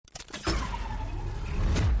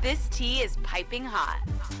This tea is piping hot.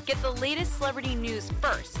 Get the latest celebrity news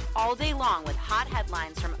first all day long with hot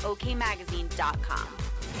headlines from okmagazine.com.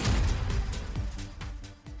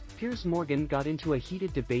 Piers Morgan got into a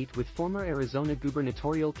heated debate with former Arizona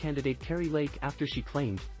gubernatorial candidate Kari after she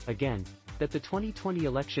claimed, again, that the 2020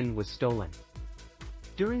 election was stolen.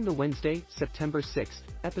 During the Wednesday, September 6th,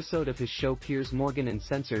 episode of his show Piers Morgan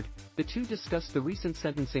Uncensored, the two discussed the recent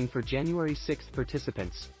sentencing for January 6th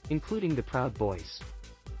participants, including the Proud Boys.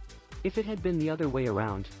 If it had been the other way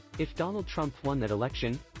around, if Donald Trump won that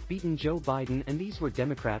election, beaten Joe Biden and these were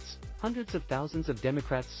Democrats, hundreds of thousands of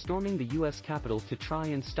Democrats storming the U.S. Capitol to try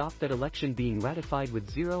and stop that election being ratified with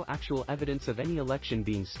zero actual evidence of any election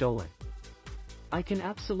being stolen. I can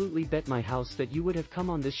absolutely bet my house that you would have come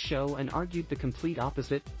on this show and argued the complete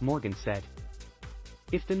opposite, Morgan said.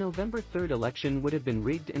 If the November 3rd election would have been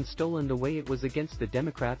rigged and stolen the way it was against the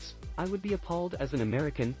Democrats, I would be appalled as an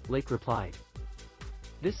American, Lake replied.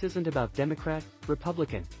 This isn't about Democrat,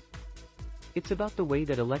 Republican. It's about the way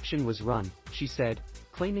that election was run, she said,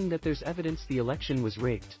 claiming that there's evidence the election was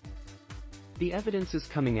rigged. The evidence is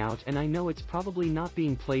coming out and I know it's probably not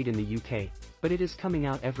being played in the UK, but it is coming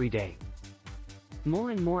out every day.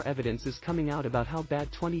 More and more evidence is coming out about how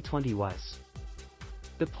bad 2020 was.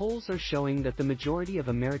 The polls are showing that the majority of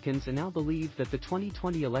Americans now believe that the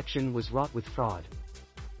 2020 election was wrought with fraud.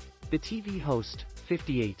 The TV host,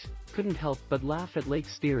 58, couldn't help but laugh at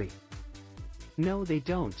Lake's theory. No, they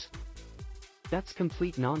don't. That's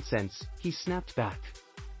complete nonsense, he snapped back.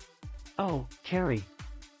 Oh, Kari.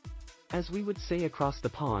 As we would say across the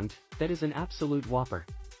pond, that is an absolute whopper.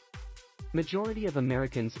 Majority of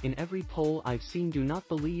Americans in every poll I've seen do not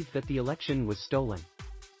believe that the election was stolen.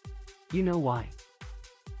 You know why?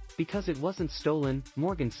 Because it wasn't stolen,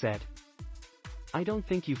 Morgan said. I don't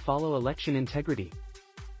think you follow election integrity.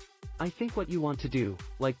 I think what you want to do,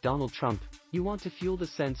 like Donald Trump, you want to fuel the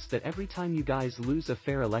sense that every time you guys lose a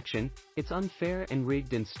fair election, it's unfair and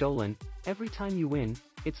rigged and stolen. Every time you win,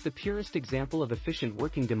 it's the purest example of efficient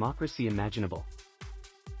working democracy imaginable.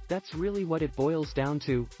 That's really what it boils down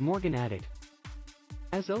to, Morgan added.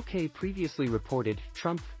 As OK previously reported,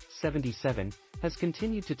 Trump, 77, has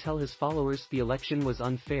continued to tell his followers the election was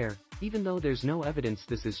unfair, even though there's no evidence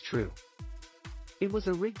this is true. It was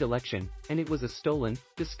a rigged election, and it was a stolen,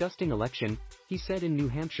 disgusting election, he said in New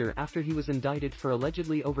Hampshire after he was indicted for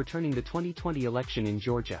allegedly overturning the 2020 election in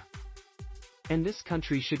Georgia. And this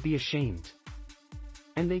country should be ashamed.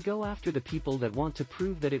 And they go after the people that want to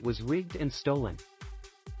prove that it was rigged and stolen.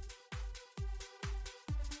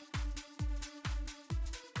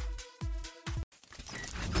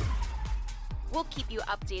 We'll keep you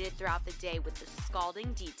updated throughout the day with the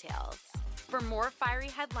scalding details. For more fiery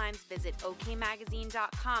headlines, visit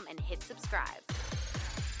okmagazine.com and hit subscribe.